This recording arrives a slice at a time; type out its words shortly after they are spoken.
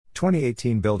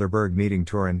2018 Bilderberg meeting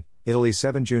Turin, Italy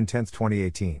 7 June 10,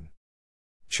 2018.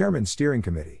 Chairman Steering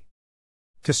Committee.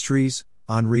 Castries,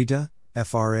 Henri de,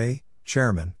 FRA,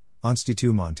 Chairman,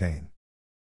 Institut Montaigne.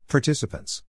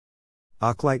 Participants.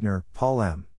 Achleitner, Paul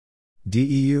M.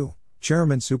 DEU,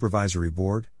 Chairman Supervisory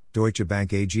Board, Deutsche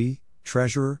Bank AG,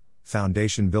 Treasurer,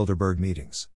 Foundation Bilderberg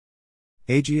Meetings.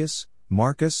 Agius,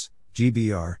 Marcus,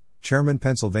 GBR, Chairman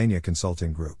Pennsylvania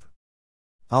Consulting Group.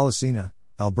 Alesina,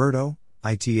 Alberto,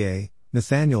 ITA,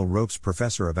 Nathaniel Ropes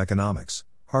Professor of Economics,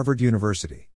 Harvard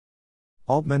University.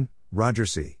 Altman, Roger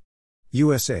C.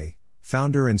 USA,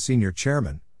 Founder and Senior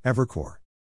Chairman, Evercore.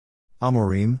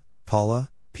 Amorim, Paula,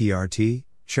 PRT,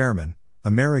 Chairman,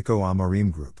 Americo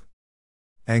Amorim Group.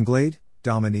 Anglade,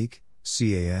 Dominique,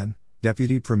 CAN,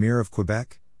 Deputy Premier of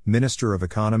Quebec, Minister of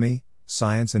Economy,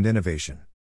 Science and Innovation.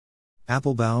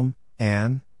 Applebaum,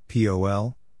 Anne,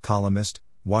 POL, columnist,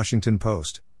 Washington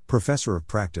Post, Professor of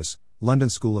Practice,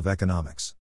 London School of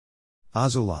Economics.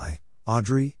 Azulai,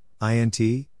 Audrey, INT,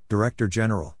 Director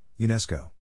General,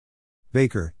 UNESCO.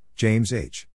 Baker, James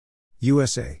H.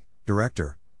 USA,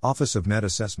 Director, Office of Net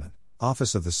Assessment,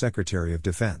 Office of the Secretary of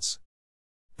Defense.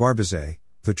 Barbizet,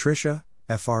 Patricia,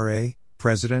 FRA,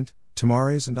 President,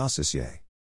 Tamares and Associé.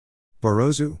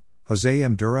 Barroso, Jose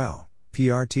M. Durao,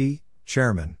 PRT,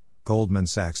 Chairman, Goldman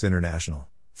Sachs International,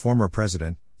 former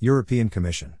President, European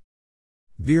Commission.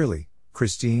 Beerley,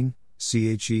 Christine,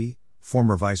 CHE,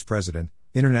 former Vice President,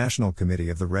 International Committee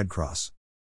of the Red Cross.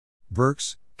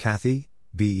 Burks, Kathy,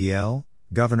 BEL,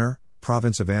 Governor,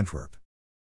 Province of Antwerp.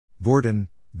 Borden,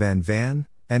 Ben Van,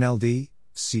 NLD,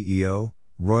 CEO,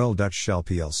 Royal Dutch Shell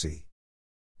plc.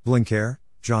 Blinker,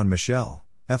 Jean Michel,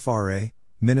 FRA,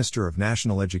 Minister of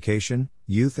National Education,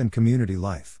 Youth and Community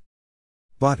Life.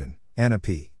 Button, Anna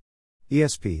P.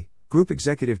 ESP, Group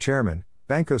Executive Chairman,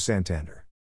 Banco Santander.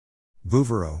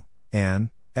 Bouvereau, Anne,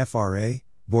 FRA,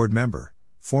 Board Member,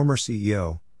 former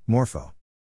CEO, Morpho.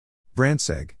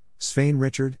 Brandsegg, Svein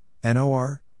Richard,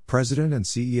 NOR, President and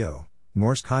CEO,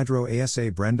 Norsk Hydro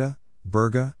ASA. Brenda,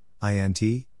 Berga, INT,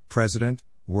 President,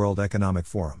 World Economic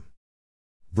Forum.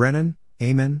 Brennan,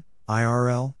 Eamon,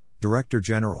 IRL, Director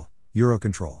General,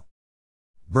 Eurocontrol.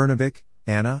 Bernabik,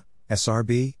 Anna,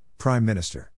 SRB, Prime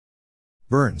Minister.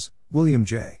 Burns, William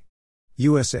J.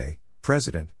 USA,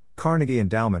 President, Carnegie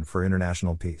Endowment for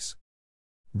International Peace.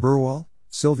 Burwell,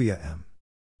 Sylvia M.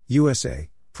 USA,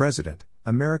 President,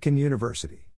 American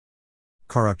University.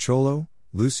 Caracciolo,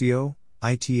 Lucio,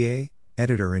 ITA,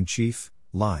 Editor-in-Chief,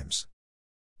 Limes.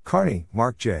 Carney,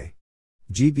 Mark J.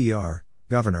 GBR,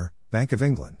 Governor, Bank of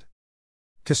England.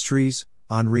 Castries,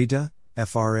 Henri de,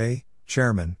 FRA,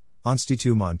 Chairman,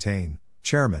 Institut Montaigne,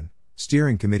 Chairman,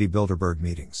 Steering Committee Bilderberg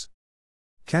Meetings.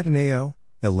 Cataneo,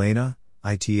 Elena,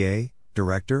 ITA,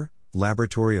 Director,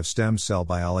 Laboratory of Stem Cell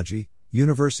Biology,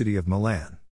 University of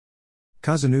Milan.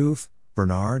 Cazeneuve,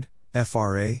 Bernard,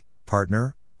 FRA,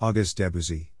 Partner, Auguste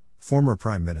Debussy, former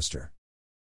Prime Minister.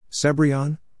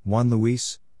 Sebrion, Juan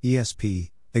Luis,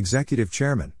 ESP, Executive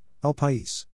Chairman, El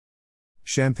País.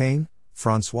 Champagne,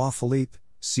 François Philippe,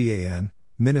 CAN,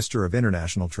 Minister of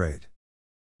International Trade.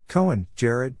 Cohen,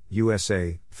 Jared,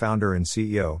 USA, Founder and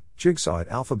CEO, Jigsaw at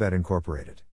Alphabet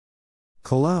Incorporated.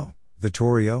 Colau,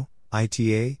 Vittorio,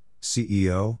 ITA,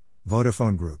 CEO,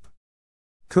 Vodafone Group.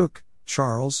 Cook,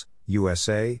 Charles,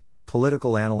 USA,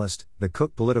 Political Analyst, The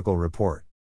Cook Political Report.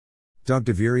 Doug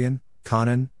Deverian,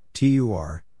 Conan,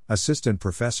 TUR, Assistant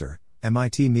Professor,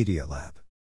 MIT Media Lab.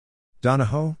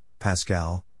 Donahoe,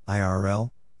 Pascal,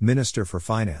 IRL, Minister for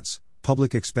Finance,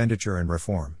 Public Expenditure and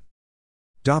Reform.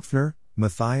 Dopfner,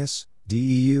 Matthias,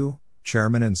 DEU,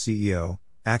 Chairman and CEO,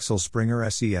 Axel Springer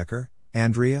SE Ecker,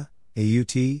 Andrea,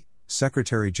 AUT,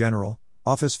 Secretary General,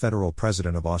 Office Federal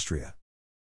President of Austria.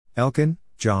 Elkin,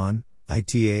 John,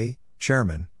 ITA,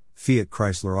 Chairman, Fiat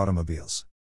Chrysler Automobiles.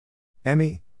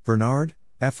 Emmy, Bernard,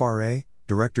 FRA,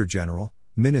 Director General,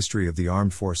 Ministry of the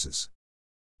Armed Forces.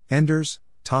 Enders,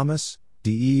 Thomas,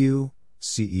 DEU,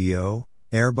 CEO,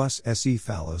 Airbus SE.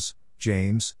 Fallows,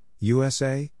 James,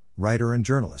 USA, writer and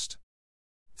journalist.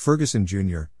 Ferguson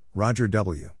Jr., Roger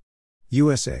W.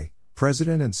 USA,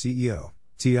 President and CEO,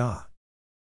 TIA.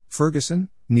 Ferguson,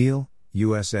 Neil,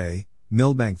 USA,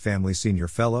 Milbank Family Senior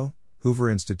Fellow,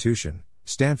 Hoover Institution,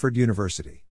 Stanford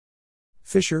University.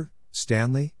 Fisher,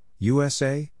 Stanley,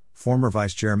 USA, former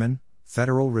Vice Chairman,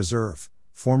 Federal Reserve,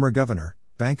 former Governor,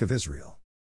 Bank of Israel.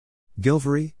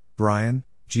 Gilvery, Brian,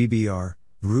 GBR,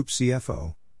 Group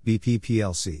CFO, BP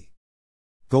plc.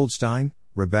 Goldstein,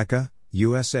 Rebecca,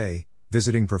 USA,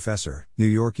 Visiting Professor, New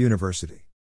York University.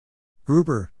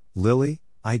 Gruber, Lily,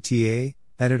 ITA,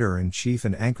 Editor-in-Chief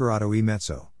and Anchorato e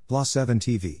Mezzo, Law 7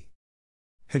 TV.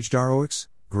 Hejdarowicz,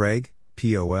 Greg,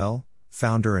 POL,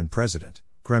 founder and president,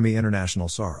 Gremi International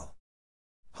Sarl.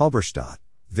 Halberstadt,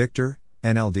 Victor,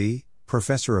 NLD,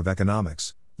 professor of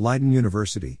economics, Leiden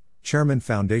University, chairman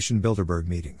Foundation Bilderberg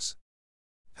meetings.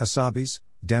 Hassabis,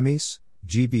 Demis,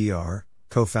 GBR,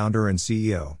 co-founder and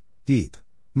CEO, Deep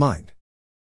Mind.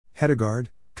 Hedegaard,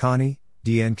 Connie,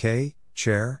 DNK,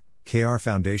 chair, KR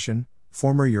Foundation,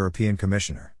 former European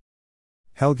Commissioner.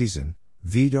 Helgesen,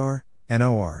 Vidar,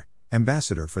 NOR,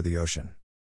 ambassador for the ocean.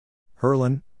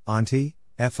 Herlin, Antti,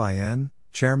 FIN,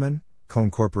 chairman,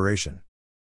 Cone Corporation.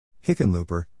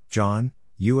 Hickenlooper, John,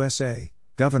 USA,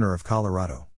 governor of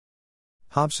Colorado.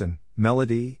 Hobson,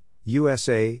 Melody,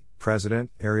 USA,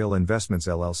 president, Ariel Investments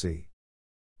LLC.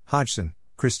 Hodgson,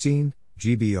 Christine,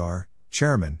 GBR,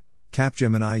 chairman,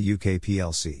 Capgemini UK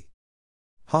plc.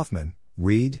 Hoffman,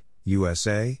 Reed,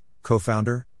 USA,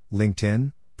 co-founder,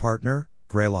 LinkedIn, partner,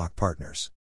 Greylock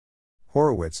Partners.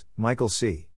 Horowitz, Michael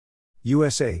C.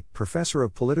 USA, professor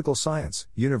of political science,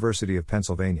 University of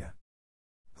Pennsylvania.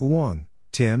 Huang,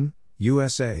 Tim,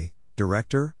 USA,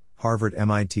 director, Harvard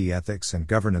MIT Ethics and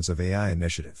Governance of AI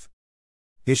Initiative.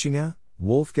 Ischinger,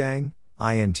 Wolfgang,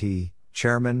 INT,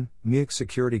 chairman, Munich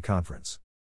Security Conference.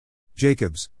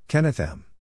 Jacobs, Kenneth M.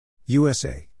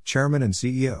 USA, chairman and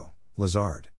CEO,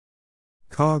 Lazard.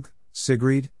 Cog,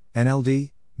 Sigrid,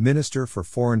 NLD, Minister for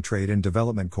Foreign Trade and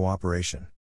Development Cooperation.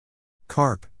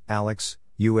 Karp, Alex,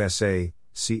 USA,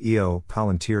 CEO,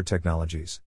 Palantir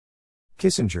Technologies.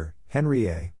 Kissinger, Henry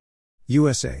A.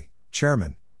 USA,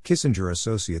 Chairman, Kissinger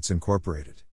Associates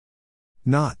Incorporated.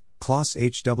 Knott, Klaus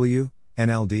H.W.,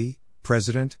 NLD,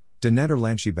 President, De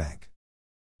Nederlandsche Bank.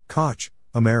 Koch,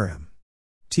 Omer M.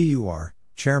 TUR,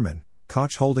 Chairman,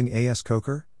 Koch Holding AS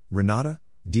Coker, Renata,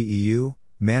 DEU,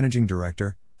 Managing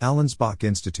Director, Allensbach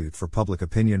Institute for Public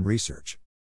Opinion Research.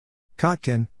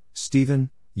 Kotkin,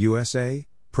 Stephen, USA,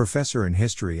 Professor in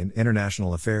History and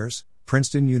International Affairs,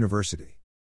 Princeton University.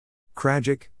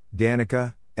 Krajic,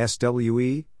 Danica,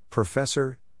 SWE,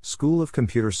 Professor, School of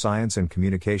Computer Science and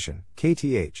Communication,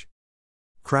 KTH.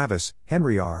 Kravis,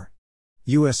 Henry R.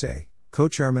 USA,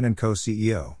 Co-Chairman and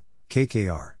Co-CEO,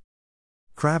 KKR.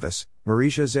 Kravis,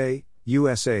 Marisha Zay,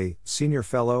 USA, Senior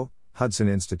Fellow, Hudson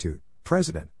Institute,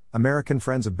 President, American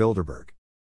Friends of Bilderberg.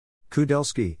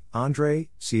 Kudelski, Andrei,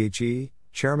 CHE,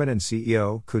 Chairman and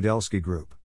CEO, Kudelski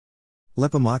Group.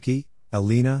 Lepomaki,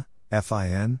 Alina,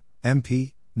 FIN,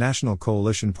 MP, National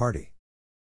Coalition Party.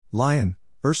 Lyon,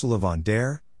 Ursula von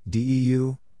der,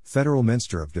 DEU, Federal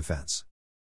Minister of Defense.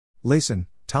 Layson,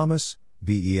 Thomas,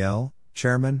 BEL,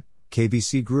 Chairman,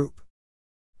 KBC Group.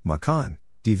 Makan,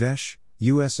 Divesh,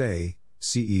 USA,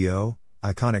 CEO,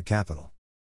 Iconic Capital.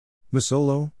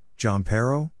 Musolo,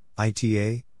 Giampero,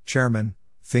 ITA, Chairman,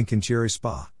 Fincantieri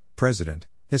SPA, President,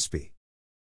 HISPI.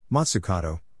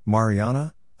 Matsukato,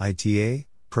 Mariana, ITA,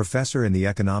 Professor in the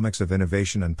Economics of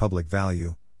Innovation and Public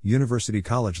Value, University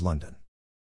College London.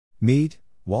 Mead,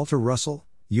 Walter Russell,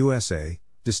 USA,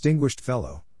 Distinguished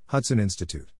Fellow, Hudson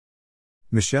Institute.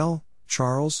 Michel,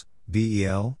 Charles,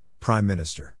 BEL, Prime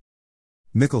Minister.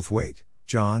 Micklethwaite,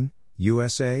 John,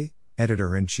 USA,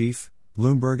 Editor-in-Chief,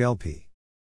 Bloomberg LP.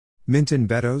 Minton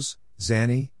Beddoes,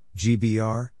 Zanny,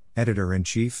 GBR,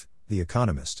 Editor-in-Chief, The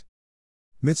Economist.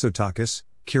 Mitsotakis,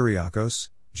 Kyriakos,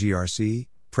 GRC,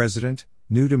 President,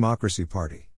 New Democracy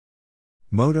Party.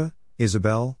 Moda,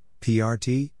 Isabel,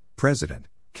 PRT, President,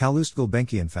 Calouste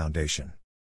Gulbenkian Foundation.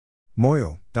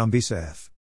 Moyo, Dambisa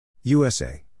F.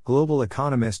 USA, Global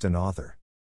Economist and author.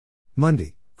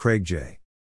 Mundy, Craig J.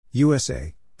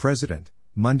 USA, President,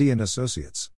 Mundy and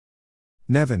Associates.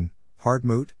 Nevin,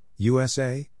 Hartmut,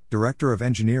 USA, Director of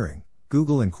Engineering,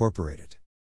 Google Incorporated.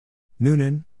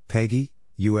 Noonan, Peggy,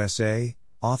 USA,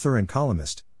 author and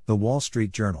columnist, The Wall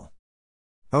Street Journal.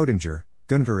 Oettinger,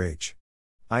 Gunter H.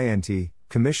 INT,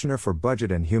 Commissioner for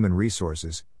Budget and Human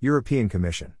Resources, European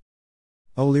Commission.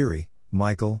 O'Leary,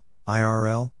 Michael,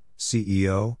 IRL,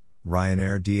 CEO,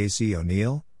 Ryanair DAC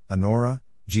O'Neill, Honora,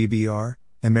 GBR,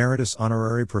 Emeritus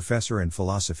Honorary Professor in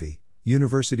Philosophy,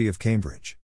 University of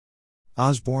Cambridge.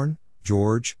 Osborne,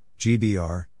 George,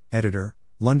 GBR, Editor,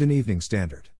 London Evening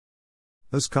Standard.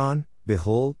 Özkan,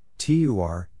 Bihul,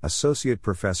 TUR, Associate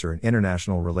Professor in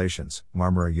International Relations,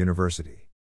 Marmara University.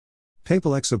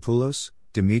 Papalexopoulos,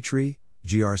 Dimitri,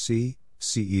 GRC,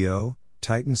 CEO,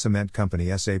 Titan Cement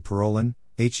Company S.A. Parolin,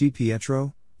 H.E.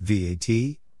 Pietro,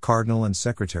 VAT, Cardinal and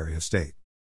Secretary of State.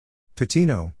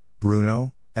 Patino,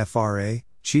 Bruno, FRA,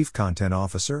 Chief Content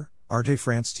Officer, Arte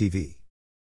France TV.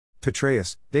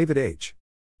 Petraeus, David H.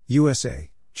 USA,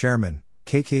 Chairman,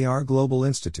 KKR Global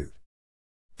Institute.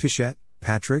 Pichette,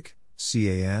 Patrick,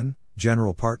 CAN,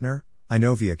 General Partner,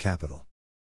 Inovia Capital.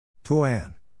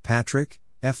 Puan, Patrick,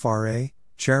 FRA,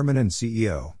 Chairman and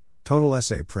CEO, Total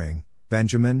SA Pring,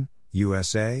 Benjamin,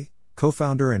 USA,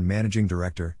 co-founder and managing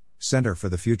director, Center for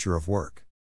the Future of Work.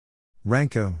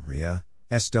 Ranka, Ria,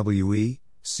 SWE,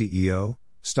 CEO,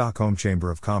 Stockholm Chamber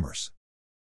of Commerce.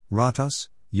 Ratas,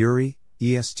 Yuri,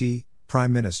 EST,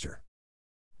 Prime Minister.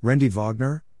 Rendi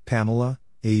Wagner, Pamela,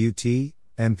 AUT,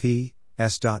 MP,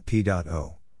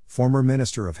 S.P.O, former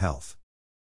Minister of Health.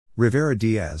 Rivera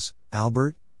Diaz,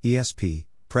 Albert, ESP,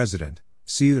 President,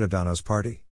 Ciudadanos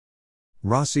Party.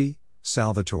 Rossi,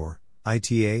 Salvatore,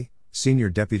 ITA, Senior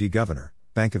Deputy Governor,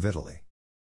 Bank of Italy.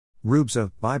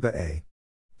 Rubza, Biba A.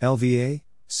 LVA,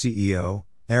 CEO,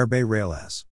 Airbe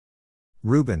Railaz.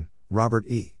 Rubin, Robert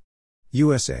E.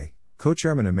 USA,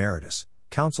 Co-Chairman Emeritus,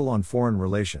 Council on Foreign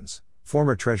Relations,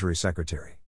 former Treasury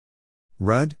Secretary.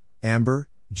 Rudd, Amber,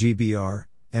 GBR,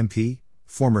 MP,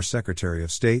 former Secretary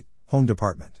of State, Home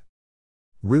Department.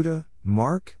 Ruda,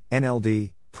 Mark,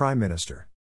 NLD, Prime Minister.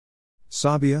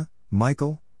 Sabia,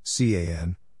 Michael,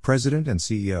 CAN, President and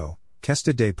CEO, Caisse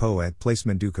de dépôt et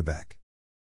placement du Québec.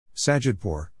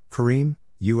 Sajidpour, Kareem,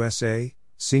 USA,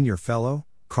 Senior Fellow,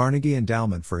 Carnegie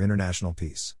Endowment for International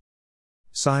Peace.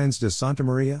 Sáenz de Santa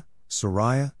Maria,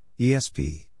 Soraya,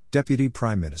 ESP, Deputy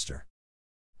Prime Minister.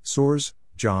 Soares,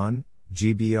 John,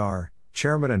 GBR,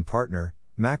 Chairman and Partner,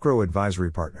 Macro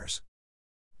Advisory Partners.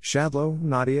 Shadlow,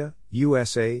 Nadia,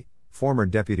 USA, former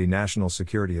Deputy National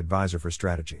Security Advisor for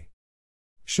Strategy.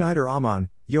 Schneider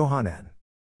Aman, Johann.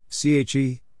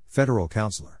 CHE, Federal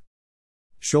Counselor.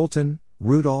 Scholten,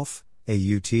 Rudolph,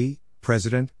 AUT,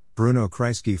 President, Bruno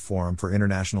Kreisky Forum for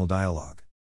International Dialogue.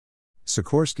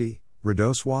 Sikorsky,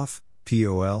 Radosław,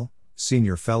 POL,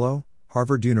 Senior Fellow,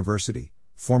 Harvard University,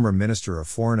 former Minister of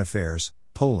Foreign Affairs,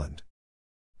 Poland.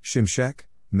 Shimshek,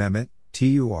 Mehmet,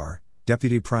 TUR,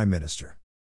 Deputy Prime Minister.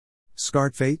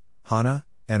 Skartfate, Hanna,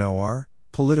 NOR,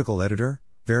 Political Editor,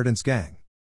 Verdens Gang.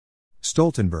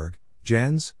 Stoltenberg,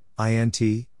 Jens,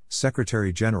 INT,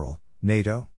 Secretary General,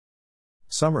 NATO.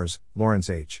 Summers, Lawrence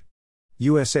H.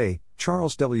 USA,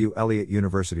 Charles W. Eliot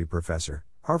University Professor,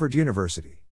 Harvard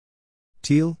University.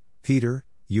 Thiel, Peter,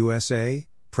 USA,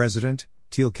 President,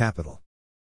 Thiel Capital.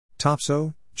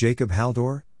 Topso, Jacob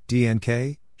Haldor,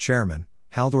 DNK, Chairman,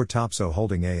 Haldor Topso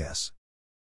Holding AS.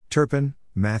 Turpin,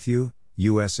 Matthew,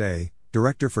 USA,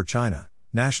 Director for China,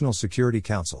 National Security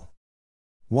Council.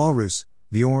 Walrus,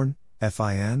 Bjorn,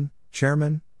 FIN,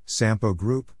 Chairman, Sampo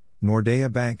Group,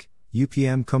 Nordea Bank,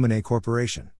 UPM Commune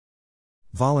Corporation.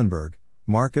 Wallenberg,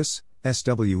 Marcus,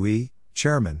 SWE,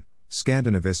 Chairman,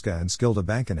 Skandinaviska and Skilda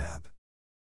Bankenab.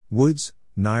 Woods,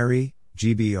 Nairi,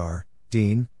 GBR,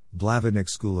 Dean, Blavatnik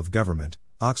School of Government,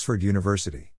 Oxford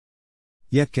University.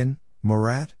 Yetkin,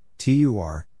 Murat,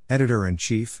 TUR,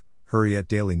 Editor-in-Chief, Hurriyet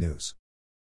Daily News.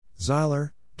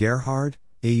 Zeiler, Gerhard,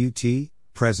 AUT,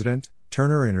 President,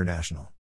 Turner International.